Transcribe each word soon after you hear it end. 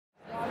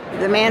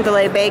The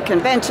Mandalay Bay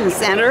Convention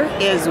Center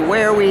is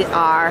where we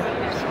are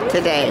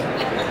today.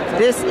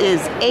 This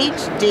is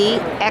HD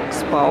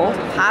Expo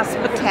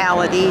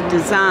Hospitality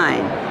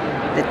Design,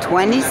 the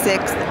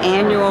 26th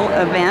annual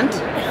event,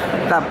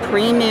 the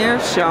premier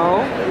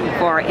show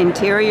for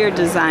interior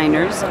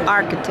designers,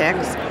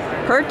 architects,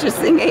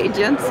 purchasing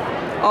agents,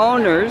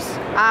 owners,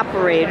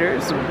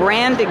 operators,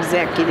 brand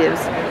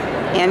executives,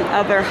 and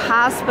other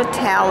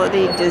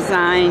hospitality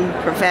design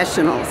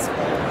professionals.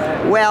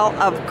 Well,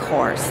 of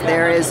course,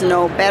 there is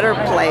no better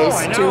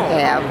place to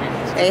have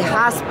a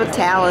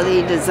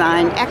hospitality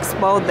design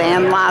expo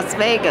than Las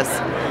Vegas.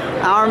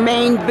 Our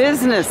main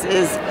business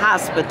is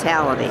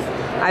hospitality.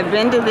 I've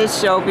been to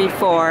this show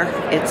before.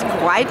 It's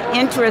quite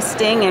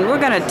interesting, and we're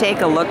going to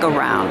take a look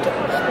around.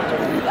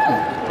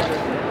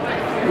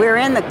 We're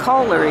in the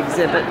Kohler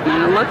exhibit,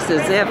 and it looks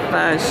as if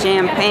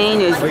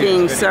champagne is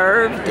being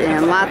served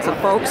and lots of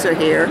folks are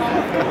here.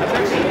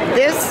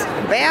 This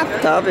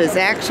bathtub is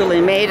actually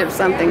made of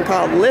something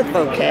called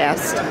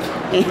lithocast,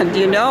 and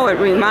you know, it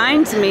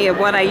reminds me of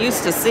what I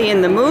used to see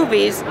in the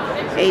movies,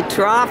 a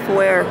trough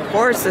where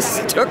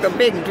horses took a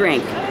big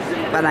drink,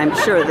 but I'm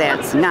sure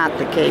that's not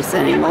the case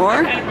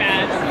anymore.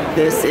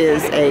 This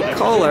is a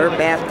Kohler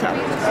bathtub.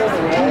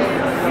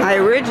 I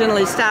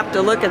originally stopped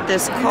to look at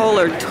this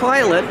Kohler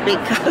toilet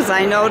because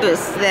I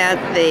noticed that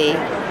the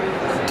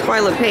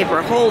toilet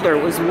paper holder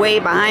was way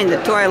behind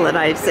the toilet.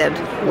 I said,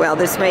 well,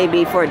 this may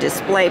be for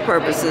display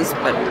purposes,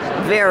 but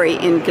very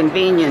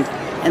inconvenient.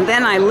 And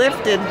then I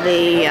lifted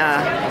the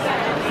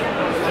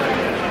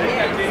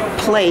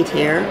plate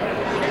here,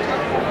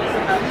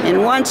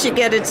 and once you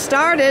get it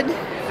started,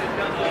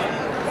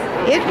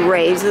 it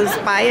raises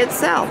by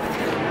itself.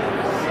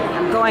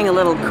 I'm going a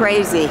little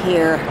crazy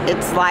here.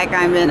 It's like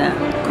I'm in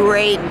a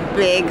great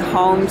big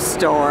home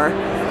store.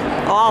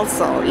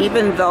 Also,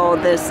 even though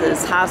this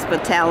is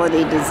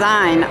hospitality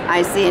design,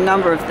 I see a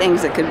number of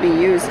things that could be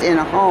used in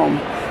a home.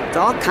 It's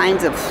all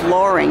kinds of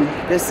flooring.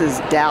 This is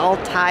dowel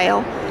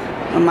tile.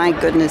 Oh my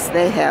goodness,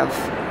 they have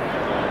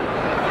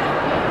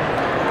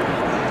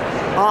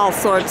all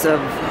sorts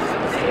of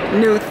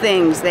new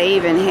things. They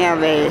even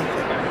have a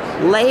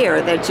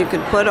layer that you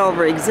could put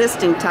over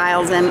existing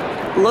tiles and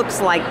looks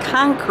like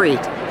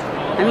concrete.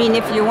 I mean,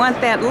 if you want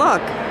that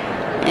look.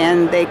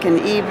 And they can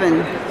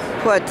even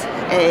put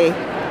a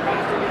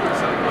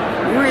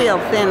real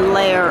thin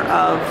layer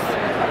of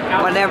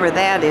whatever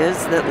that is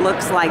that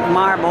looks like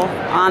marble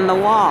on the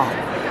wall.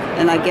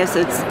 And I guess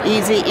it's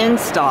easy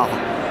install.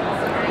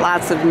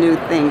 Lots of new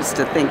things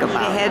to think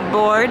about. The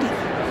headboard,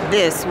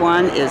 this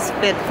one is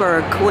fit for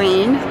a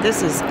queen.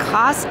 This is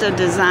Costa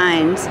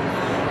Designs,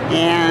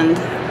 and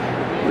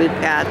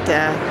we've got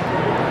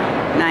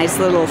nice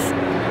little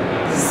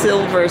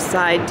silver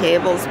side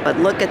tables, but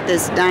look at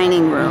this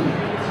dining room.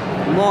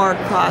 More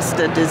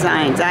Costa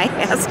Designs. I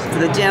asked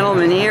the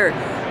gentleman here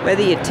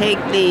whether you take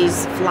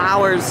these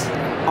flowers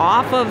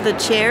off of the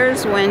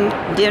chairs when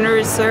dinner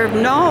is served.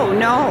 No,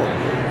 no.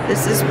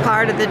 This is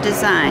part of the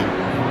design.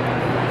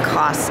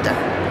 Costa.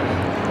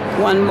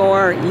 One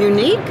more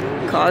unique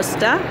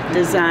Costa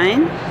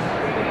design.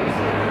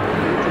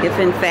 If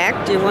in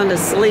fact you want to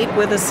sleep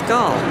with a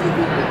skull.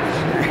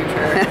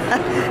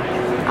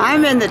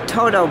 I'm in the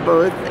Toto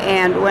booth,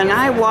 and when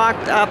I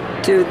walked up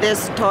to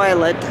this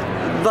toilet,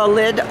 the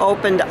lid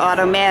opened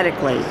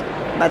automatically.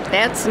 But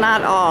that's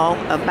not all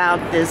about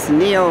this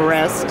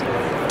NeoRest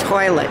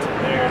toilet.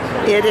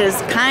 It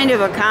is kind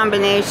of a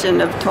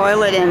combination of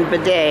toilet and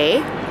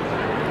bidet.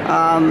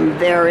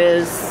 There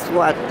is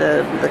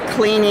the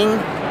cleaning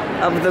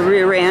of the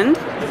rear end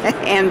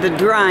and the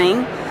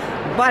drying,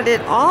 but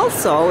it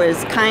also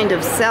is kind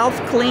of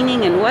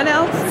self-cleaning. And what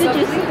else did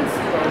you say?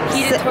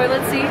 Heated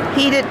toilet seat?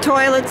 Heated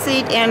toilet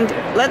seat. And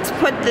let's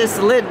put this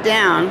lid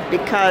down,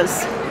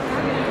 because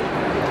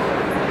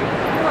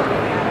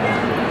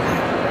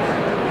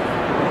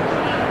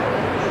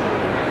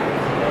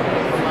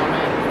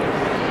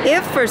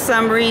if for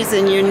some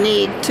reason you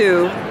need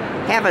to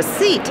have a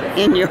seat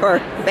in your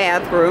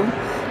bathroom,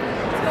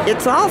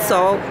 it's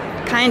also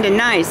kind of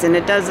nice, and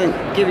it doesn't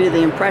give you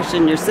the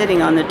impression you're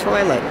sitting on the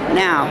toilet.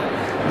 Now,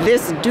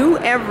 this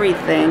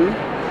do-everything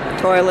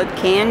toilet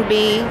can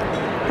be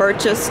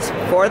purchased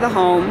for the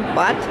home,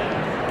 but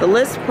the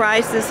list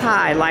price is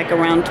high, like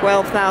around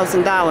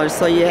 $12,000,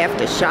 so you have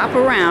to shop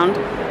around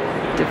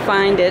to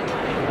find it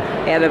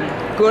at a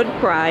good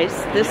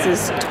price. This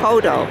is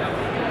Toto.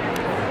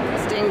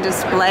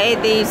 Display.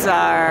 These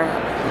are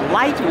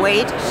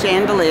lightweight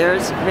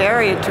chandeliers,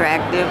 very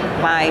attractive,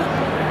 by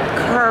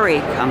Curry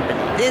Company.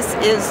 This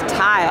is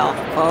tile,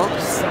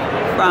 folks,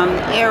 from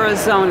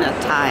Arizona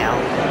Tile.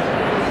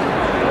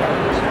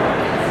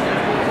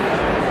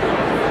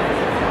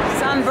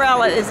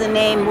 Sunbrella is a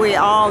name we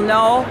all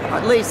know,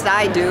 at least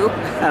I do,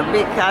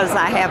 because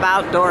I have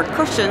outdoor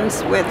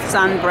cushions with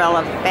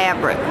Sunbrella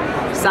fabric.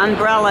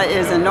 Sunbrella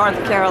is a North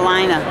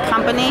Carolina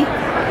company,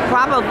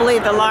 probably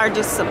the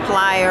largest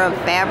supplier of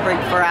fabric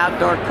for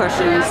outdoor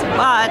cushions,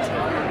 but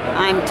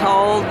I'm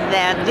told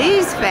that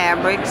these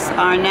fabrics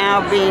are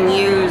now being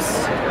used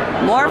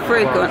more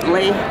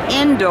frequently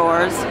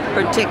indoors,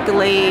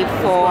 particularly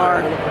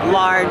for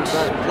large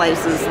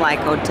places like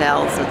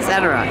hotels,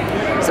 etc.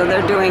 So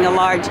they're doing a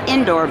large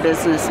indoor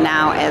business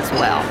now as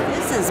well.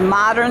 This is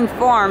Modern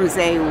Forms,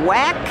 a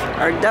WAC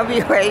or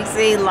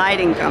WAC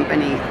lighting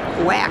company.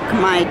 WAC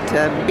might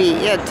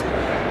be it.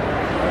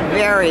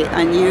 Very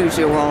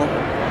unusual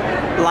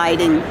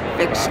lighting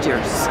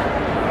fixtures,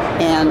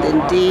 and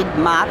indeed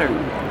modern.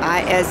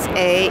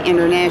 ISA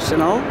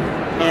International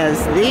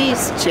has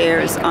these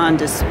chairs on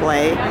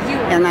display,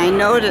 and I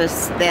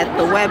noticed that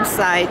the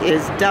website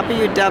is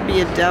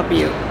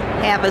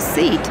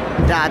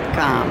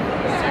www.haveaseat.com.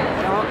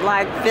 Don't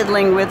like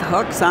fiddling with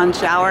hooks on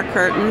shower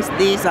curtains.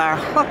 These are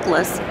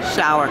hookless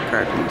shower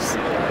curtains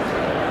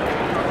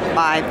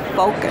by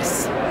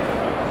Focus.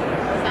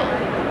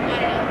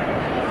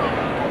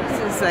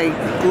 A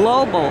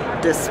global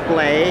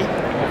display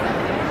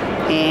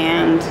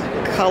and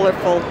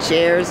colorful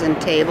chairs and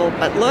table,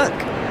 but look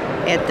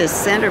at this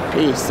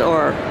centerpiece,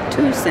 or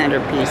two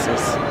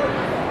centerpieces.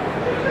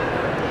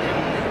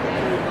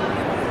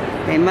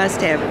 They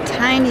must have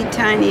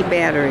tiny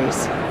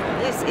batteries.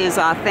 This is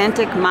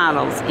Authentic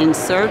Models in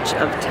Search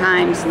of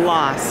Times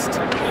Lost,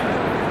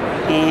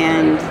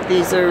 and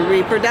these are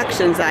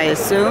reproductions, I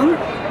assume,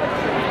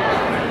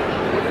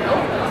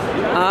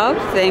 of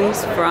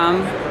things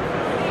from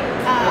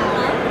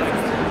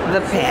the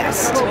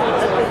past.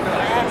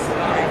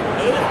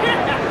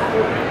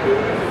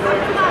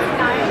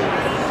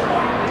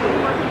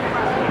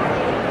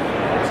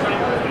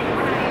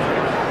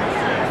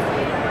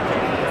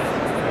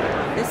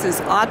 This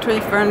is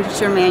Autry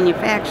Furniture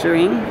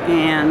Manufacturing,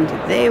 and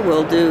they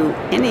will do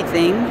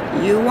anything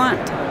you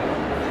want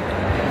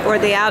for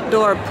the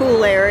outdoor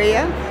pool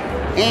area.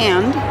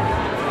 And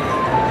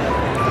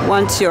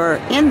once you're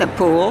in the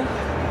pool,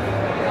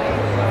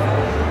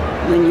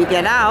 when you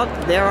get out,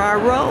 there are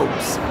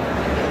robes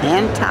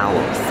and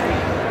towels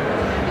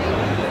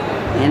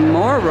and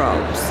more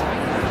robes.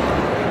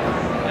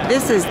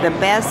 This is the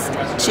best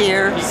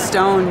Cheer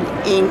Stone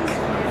ink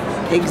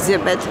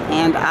exhibit,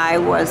 and I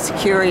was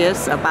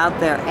curious about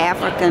their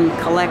African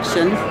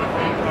collection.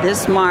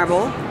 This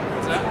marble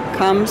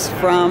comes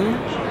from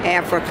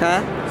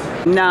Africa,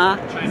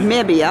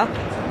 Namibia.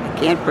 I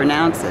can't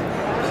pronounce it.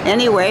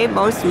 Anyway,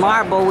 most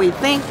marble we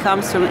think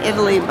comes from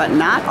Italy, but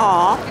not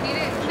all.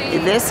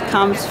 This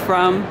comes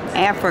from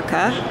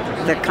Africa.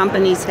 The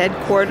company's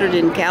headquartered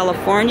in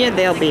California.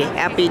 They'll be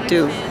happy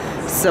to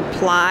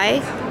supply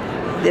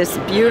this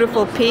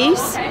beautiful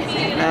piece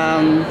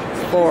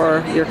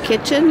for your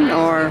kitchen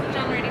or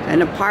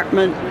an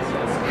apartment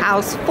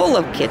house full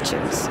of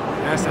kitchens.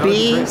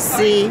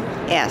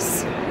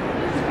 BCS.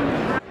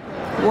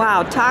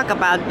 Wow, talk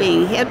about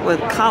being hit with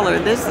color.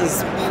 This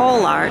is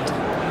pole art,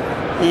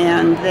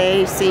 and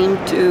they seem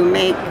to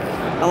make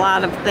a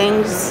lot of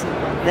things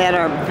that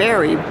are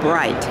very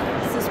bright.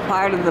 This is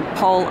part of the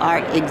pole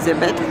art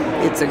exhibit.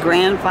 It's a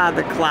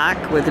grandfather clock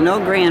with no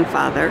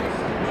grandfather,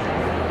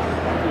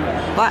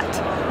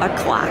 but a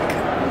clock.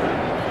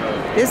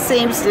 This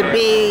seems to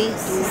be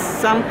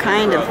some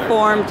kind of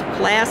formed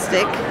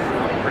plastic,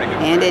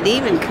 and it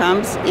even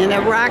comes in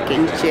a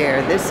rocking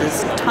chair. This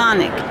is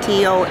Tonic,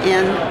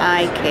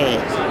 T-O-N-I-K.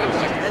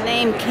 The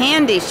name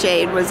Candy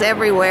Shade was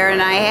everywhere,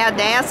 and I had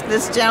to ask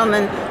this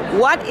gentleman,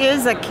 what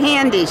is a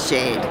candy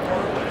shade?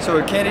 So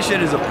a candy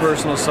shade is a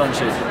personal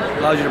sunshade. It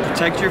allows you to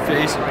protect your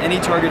face, any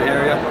target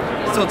area,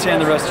 still tan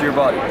the rest of your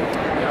body.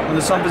 When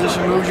the sun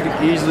position moves, you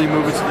can easily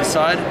move it to the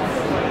side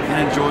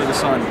and enjoy the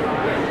sun.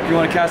 If you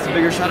want to cast a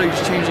bigger shadow, you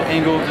just change the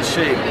angle of the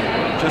shade.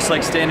 Just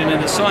like standing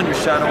in the sun, your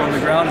shadow on the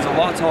ground is a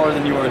lot taller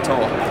than you are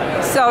tall.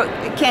 So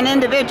can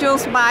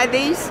individuals buy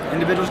these?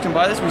 Individuals can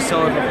buy this. We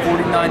sell it for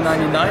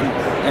 $49.99,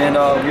 and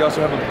we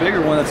also have a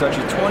bigger one that's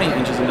actually 20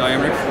 inches in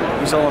diameter.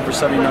 We sell one for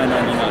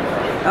 $79.99.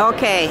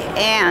 Okay,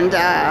 and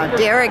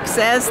Derek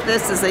says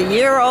this is a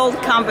year-old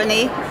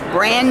company,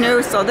 brand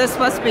new, so this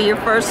must be your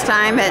first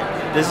time at...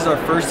 This is our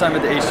first time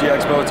at the HG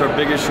Expo. It's our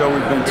biggest show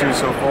we've been to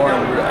so far,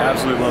 and we're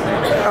absolutely loving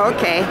it.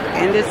 Okay,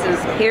 and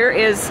here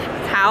is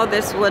how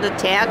this would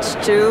attach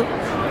to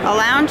a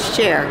lounge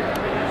chair.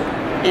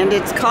 And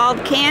it's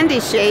called Candy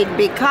Shade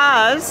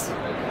because...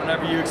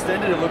 Whenever you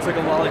extend it, it looks like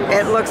a lollipop.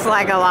 It looks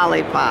like a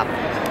lollipop.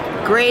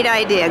 Great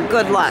idea.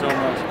 Good luck.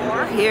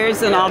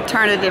 Here's an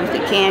alternative to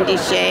Candy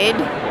Shade,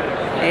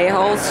 a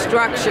whole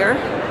structure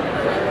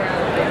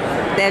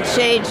that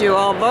shades you,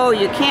 although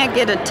you can't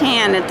get a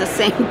tan at the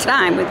same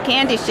time. With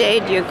Candy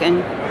Shade, you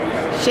can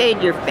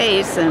shade your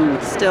face and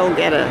still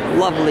get a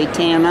lovely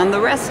tan on the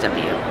rest of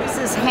you. This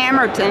is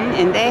Hammerton,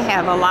 and they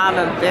have a lot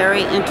of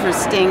very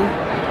interesting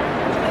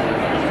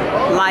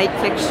light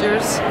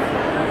fixtures.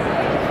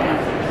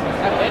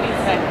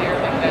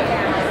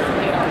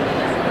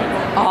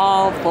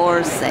 All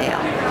for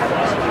sale.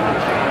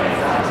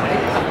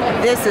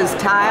 This is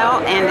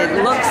tile, and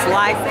it looks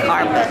like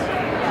carpet.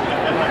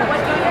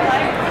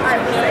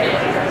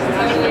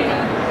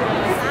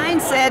 The sign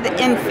said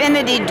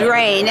infinity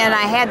drain, and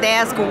I had to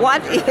ask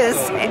what is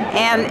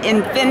an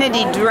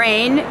infinity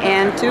drain,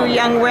 and two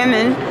young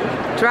women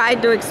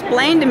tried to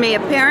explain to me,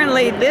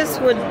 apparently this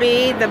would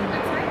be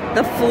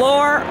the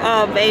floor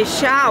of a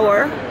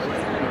shower,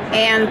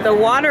 and the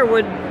water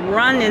would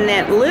run in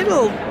that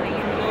little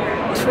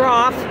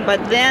trough, but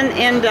then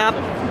end up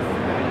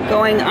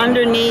going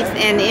underneath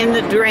and in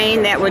the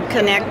drain that would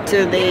connect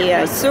to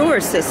the sewer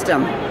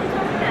system.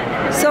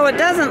 So it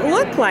doesn't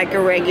look like a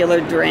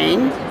regular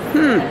drain.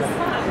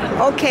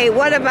 Okay,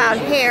 what about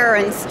hair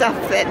and stuff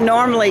that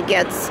normally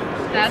gets...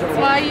 That's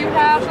why you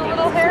have the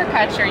little hair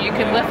catcher. You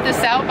can lift this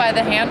out by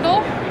the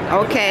handle.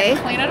 Okay. And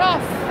clean it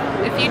off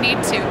if you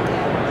need to.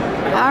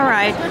 All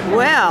right,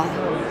 well,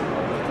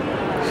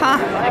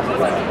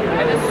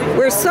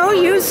 we're so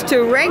used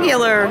to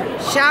regular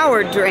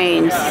shower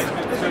drains,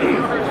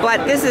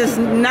 but this is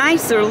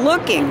nicer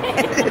looking.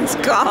 It's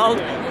called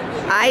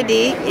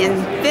ID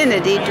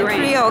Infinity Drain.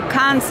 Trio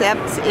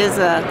Concepts is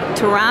a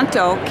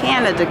Toronto,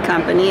 Canada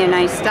company, and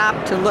I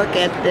stopped to look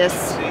at this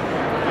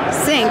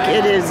sink.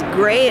 It is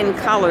gray in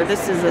color.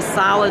 This is a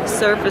solid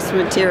surface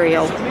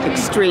material,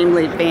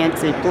 extremely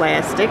fancy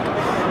plastic,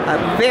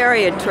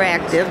 very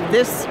attractive.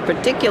 This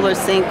particular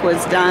sink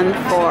was done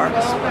for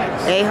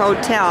a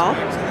hotel,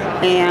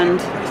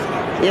 and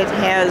it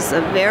has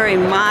a very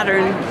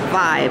modern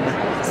vibe,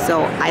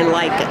 so I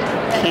like it.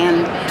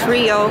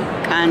 Trio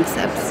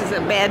Concepts. This is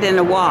a bed in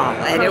a wall,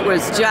 and it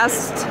was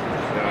just...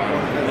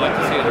 I'd like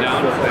to see it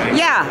down.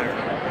 Yeah.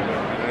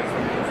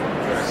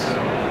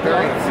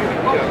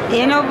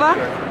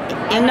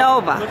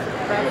 Innova.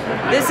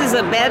 This is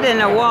a bed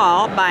in a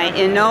wall by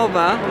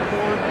Innova,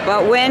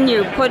 but when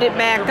you put it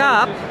back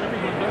up,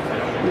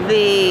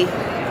 the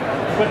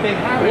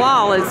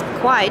wall is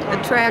quite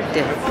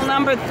attractive.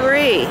 Number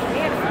 3.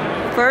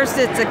 First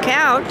it's a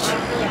couch,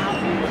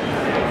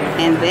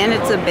 and then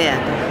it's a bed.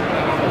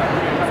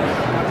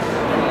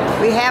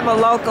 We have a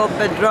local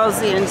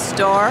Bedrosian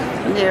store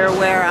near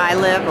where I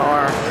live,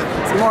 or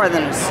it's more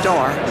than a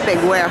store,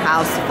 big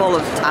warehouse full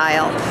of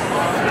tile.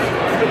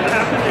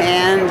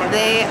 And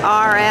they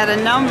are at a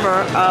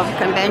number of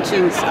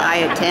conventions I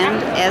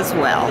attend as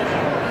well.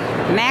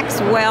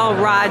 Maxwell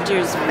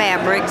Rogers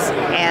Fabrics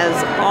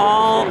has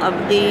all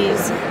of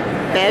these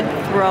bed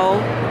throw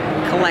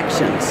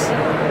collections.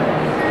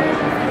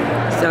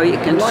 So you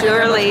can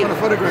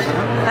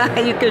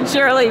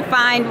surely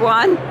find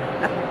one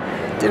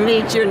to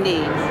meet your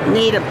needs.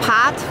 Need a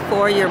pot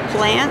for your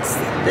plants?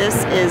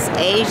 This is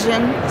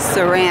Asian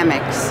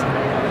ceramics.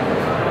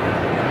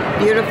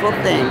 Beautiful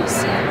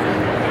things.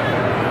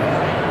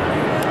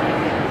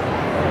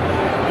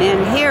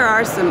 And here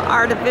are some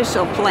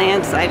artificial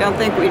plants. I don't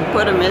think we'd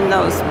put them in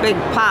those big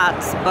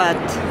pots, but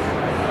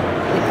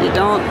if you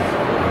don't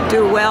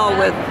do well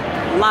with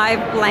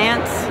live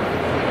plants,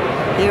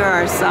 here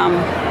are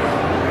some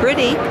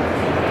pretty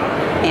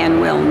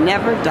and will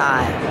never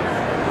die.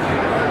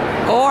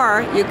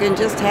 Or you can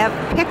just have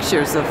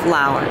pictures of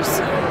flowers.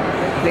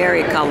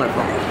 Very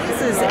colorful.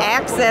 This is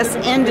Access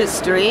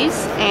Industries,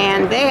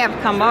 and they have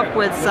come up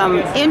with some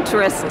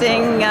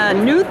interesting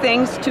new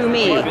things to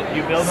me.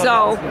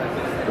 So,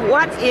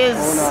 what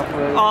is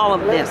all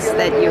of this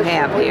that you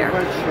have here?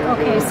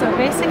 Okay, so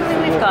basically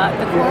we've got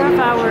the core of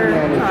our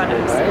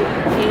products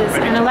is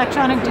an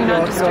electronic do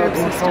not disturb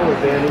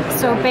system.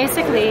 So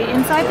basically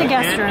inside the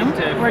guest room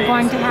we're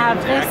going to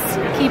have this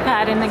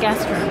keypad in the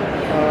guest room.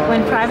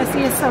 When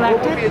privacy is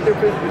selected,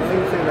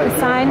 the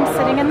sign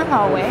sitting in the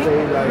hallway,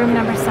 room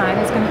number sign,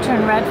 is going to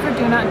turn red for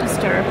do not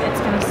disturb.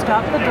 It's going to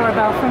stop the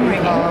doorbell from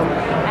ringing,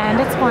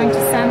 and it's going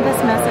to send this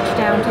message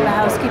down to the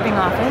housekeeping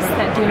office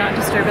that do not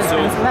disturb has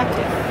been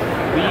selected.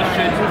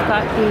 We've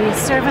got the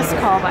service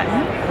call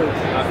button,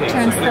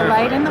 turns the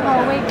light in the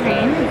hallway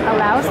green,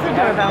 allows the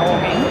doorbell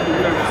to ring,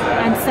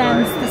 and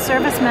sends the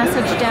service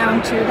message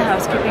down to the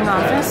housekeeping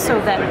office so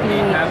that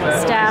the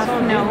staff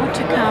know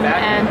to come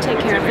and take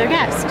care of their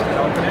guest.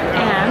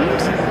 And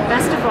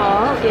best of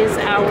all is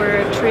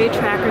our tray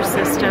tracker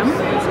system.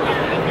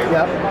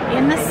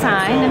 In the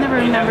sign, in the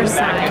room number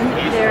sign,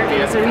 there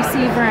is a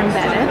receiver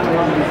embedded.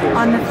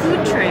 On the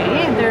food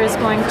tray, there is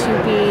going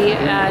to be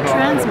a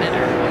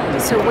transmitter.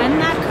 So when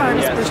that card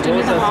is pushed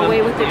into the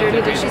hallway with the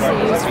dirty dishes and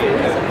used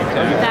food,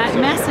 that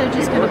message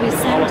is going to be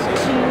sent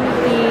to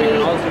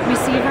the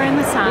receiver in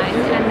the sign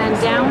and then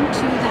down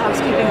to the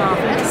housekeeping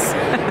office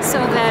so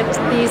that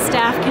the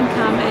staff can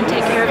come and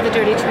take care of the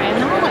dirty tray in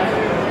the hallway.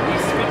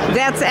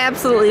 That's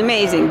absolutely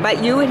amazing,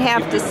 but you would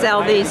have to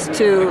sell these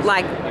to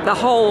like the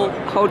whole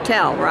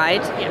hotel,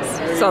 right?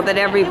 Yes. So that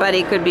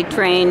everybody could be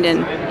trained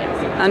and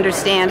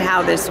understand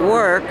how this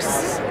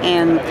works,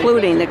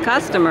 including the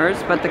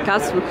customers. But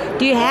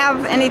do you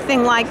have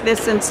anything like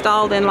this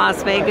installed in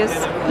Las Vegas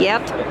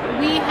yet?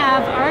 We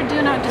have our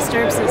do not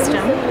disturb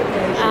system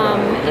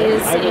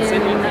is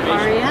in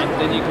Aria,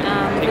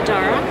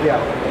 Vidara,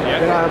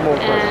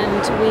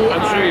 and we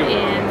are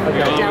in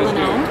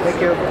Delano.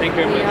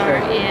 We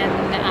are in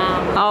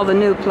all the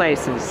new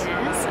places.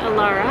 Yes,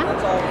 Alara,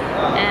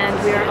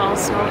 and we are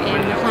also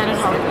in Planet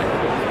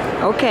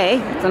Hollywood. Okay,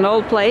 it's an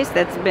old place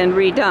that's been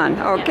redone.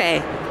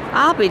 Okay,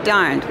 I'll be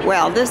darned.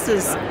 Well, this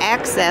is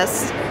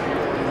Access.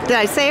 Did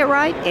I say it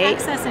right?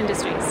 Access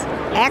Industries.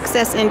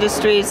 Access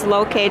Industries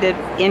located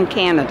in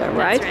Canada,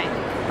 right? That's right.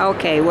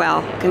 Okay,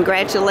 well,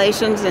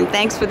 congratulations and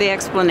thanks for the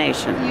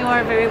explanation. You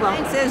are very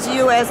welcome. It says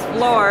U.S.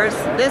 Floors.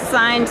 This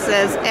sign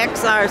says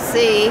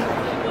XRC.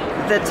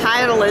 The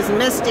title is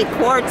Misty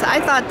Quartz.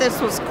 I thought this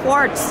was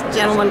quartz.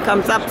 Gentleman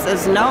comes up,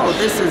 says no,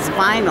 this is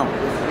vinyl.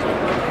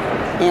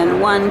 And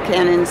one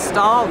can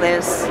install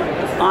this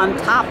on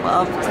top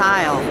of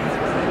tile.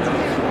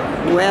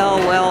 Well,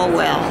 well,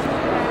 well.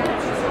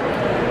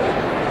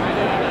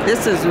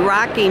 This is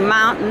Rocky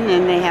Mountain,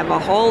 and they have a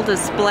whole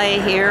display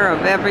here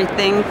of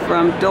everything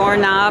from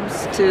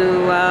doorknobs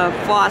to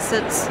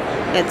faucets,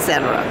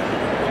 etc.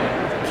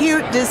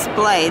 Cute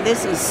display.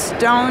 This is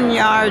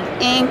Stoneyard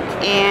Ink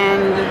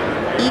and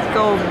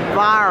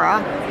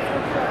Ecovara.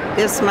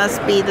 This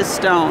must be the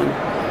stone.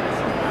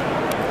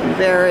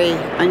 Very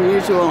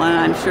unusual and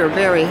I'm sure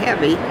very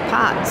heavy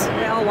pots.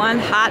 Well, one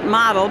hot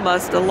model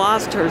must have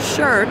lost her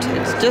shirt.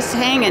 It's just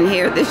hanging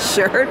here, this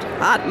shirt.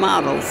 Hot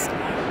models.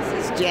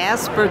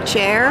 Jasper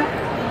chair,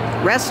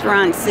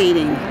 restaurant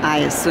seating, I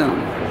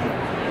assume.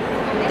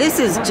 This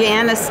is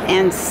Janice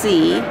and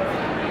C.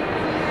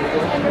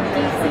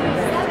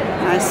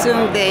 I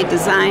assume they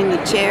designed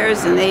the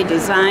chairs and they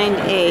designed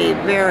a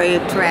very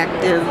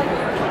attractive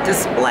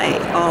display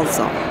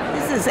also.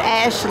 This is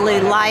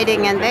Ashley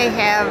Lighting and they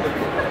have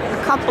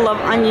a couple of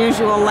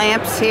unusual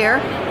lamps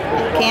here.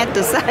 Can't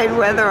decide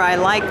whether I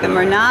like them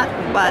or not,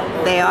 but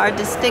they are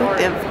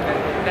distinctive.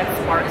 That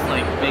sparks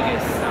like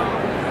biggest.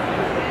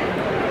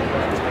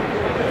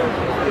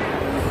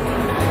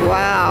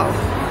 Wow.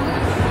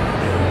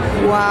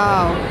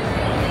 Wow.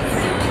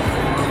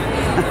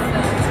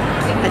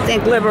 I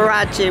think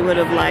Liberace would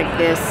have liked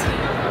this.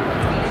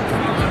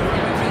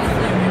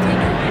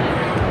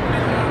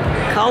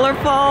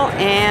 Colorful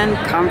and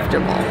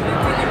comfortable.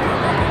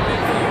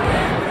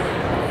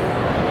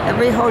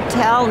 Every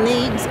hotel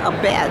needs a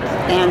bed,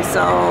 and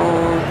so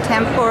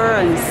Tempur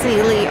and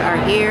Sealy are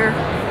here.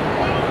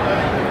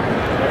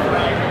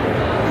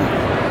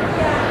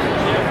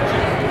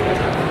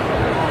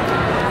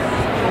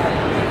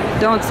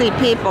 Don't see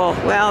people,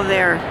 well,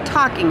 they're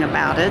talking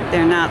about it.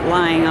 They're not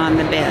lying on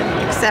the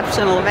bed.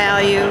 Exceptional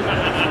value,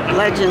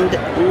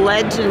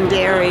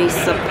 legendary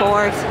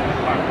support,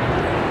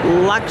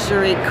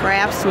 luxury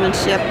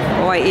craftsmanship.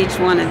 Boy, each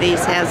one of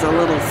these has a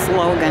little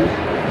slogan.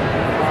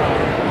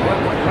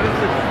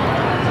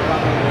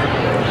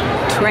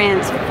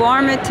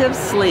 Transformative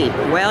sleep.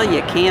 Well,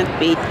 you can't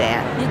beat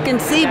that. You can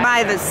see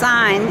by the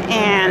sign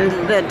and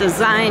the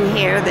design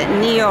here that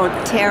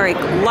Neoteric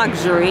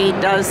Luxury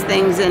does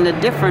things in a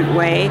different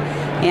way,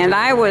 and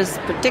I was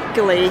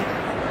particularly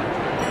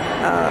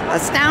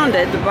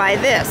astounded by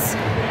this.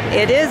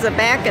 It is a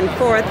back and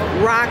forth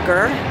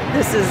rocker.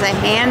 This is a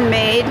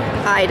handmade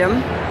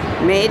item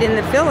made in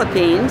the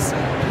Philippines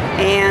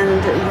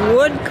and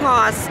would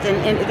cost,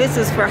 and this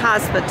is for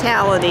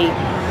hospitality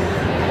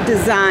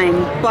design,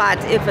 but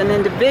if an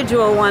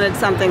individual wanted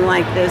something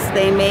like this,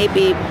 they may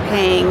be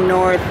paying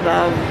north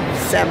of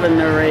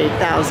 $7,000 or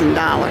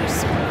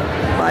 $8,000.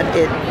 But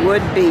it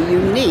would be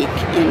unique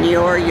in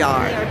your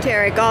yard.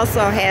 Neoteric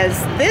also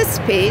has this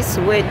piece,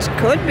 which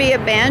could be a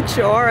bench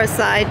or a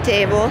side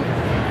table,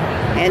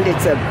 and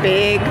it's a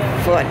big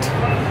foot.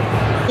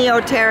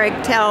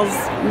 Neoteric tells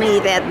me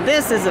that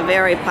this is a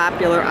very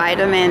popular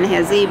item and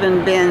has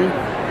even been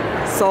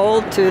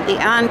sold to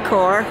the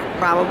Encore,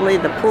 probably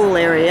the pool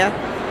area,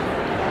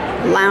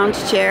 lounge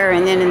chair,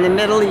 and then in the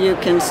middle you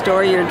can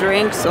store your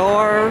drinks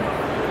or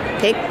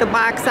take the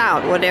box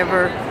out,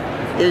 whatever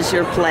is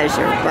your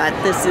pleasure. But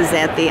this is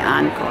at the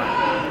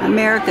Encore.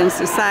 American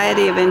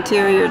Society of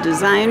Interior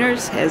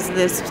Designers has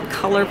this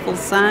colorful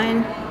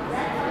sign,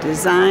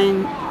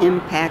 Design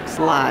Impacts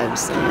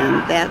Lives,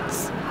 and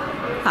that's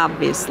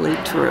obviously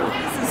true.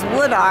 This is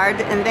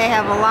Woodard, and they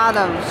have a lot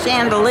of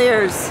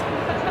chandeliers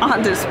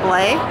on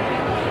display.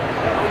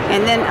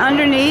 And then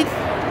underneath,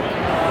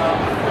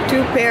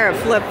 2 pair of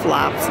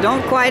flip-flops.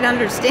 Don't quite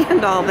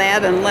understand all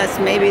that unless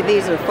maybe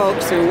these are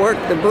folks who work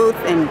the booth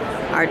and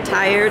are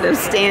tired of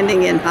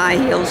standing in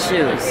high-heel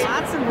shoes.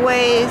 Lots of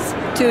ways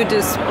to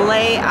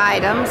display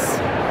items.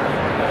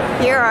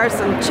 Here are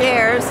some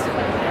chairs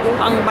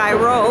hung by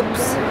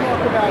ropes.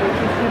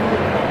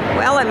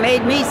 Well, it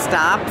made me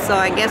stop, so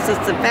I guess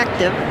it's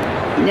effective.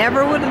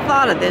 Never would have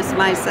thought of this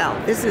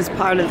myself. This is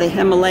part of the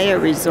Himalaya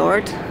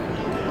Resort.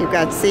 You've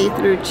got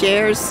see-through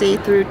chairs,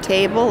 see-through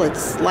table.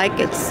 It's like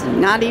it's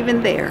not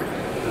even there.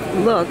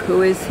 Look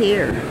who is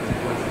here.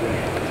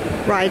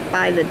 Right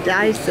by the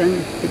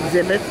Dyson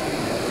exhibit.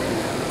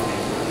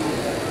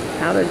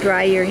 How to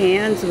dry your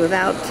hands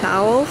without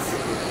towels.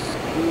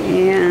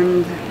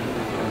 And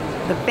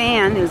the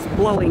fan is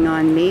blowing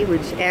on me,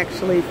 which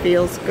actually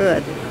feels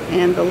good.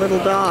 And the little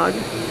dog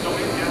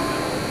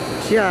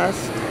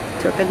just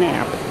took a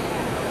nap.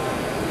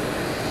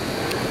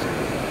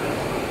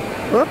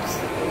 Whoops.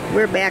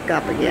 We're back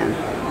up again.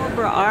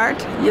 Cobra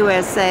Art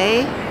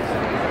USA,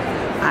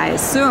 I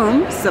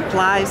assume,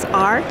 supplies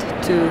art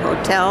to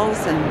hotels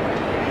and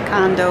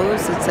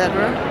condos,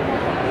 etc.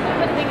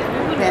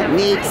 that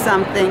needs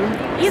something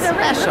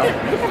special.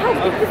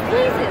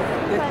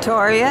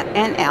 Victoria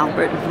and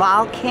Albert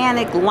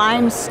volcanic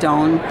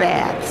limestone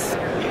baths.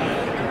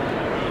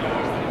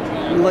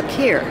 Look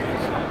here.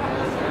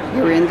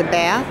 You're in the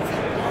bath.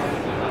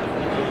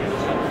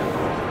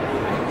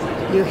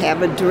 You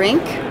have a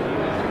drink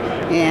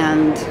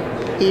and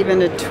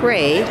even a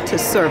tray to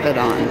serve it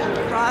on.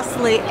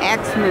 Crossley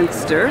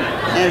Axminster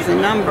has a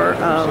number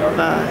of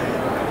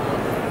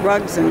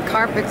rugs and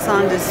carpets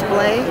on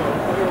display.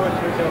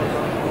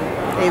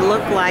 They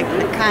look like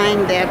the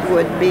kind that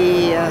would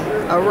be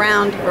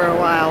around for a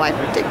while. I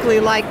particularly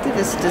liked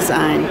this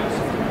design.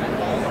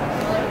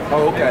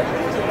 Oh, okay.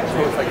 So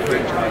it's like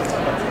franchise.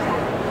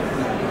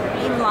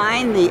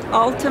 Line the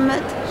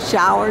ultimate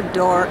shower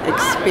door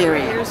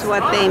experience. Here's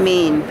what they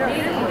mean.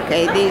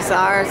 Okay, these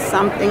are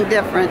something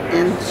different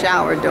in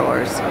shower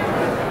doors.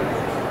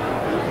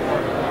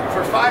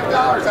 For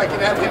 $5, I can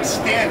have him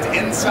stand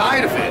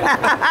inside of it.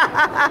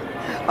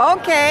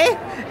 Okay.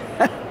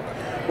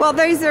 Well,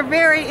 these are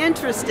very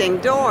interesting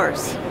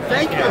doors.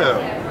 Thank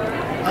you.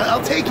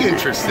 I'll take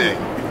interesting.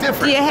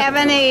 Different. Do you have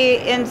any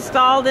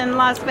installed in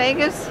Las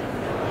Vegas?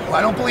 Well,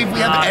 I don't believe we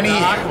have any.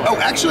 Oh,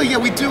 actually, yeah,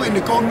 we do in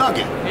the Gold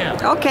Nugget.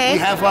 Yeah. Okay. We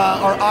have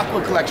our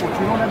Aqua collection, which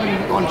we don't have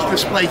any on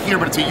display here,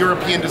 but it's a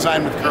European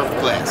design with curved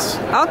glass.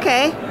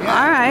 Okay.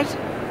 Yeah. All right.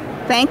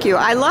 Thank you.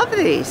 I love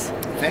these.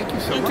 Thank you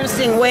so much.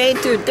 Interesting way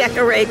to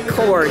decorate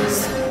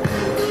cords.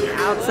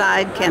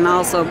 Outside can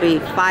also be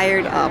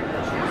fired up.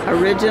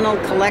 Original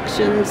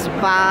collections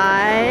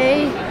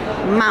by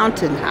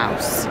Mountain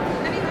House.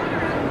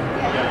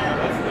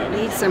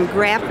 Need some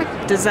graphic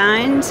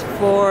designs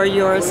for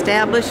your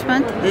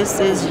establishment? This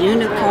is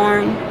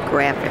Unicorn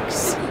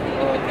Graphics.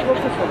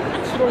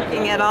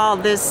 Looking at all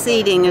this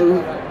seating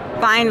and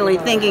finally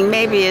thinking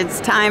maybe it's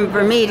time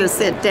for me to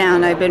sit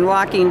down. I've been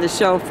walking the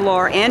show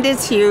floor and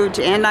it's huge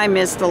and I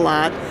missed a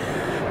lot.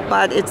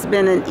 But it's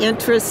been an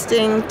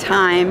interesting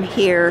time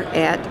here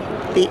at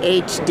the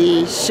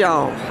HD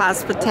show.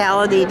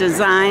 Hospitality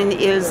design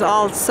is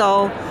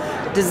also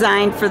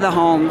designed for the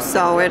home,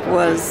 so it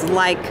was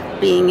like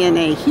being in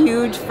a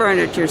huge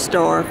furniture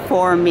store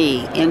for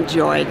me.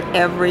 Enjoyed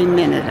every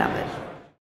minute of it.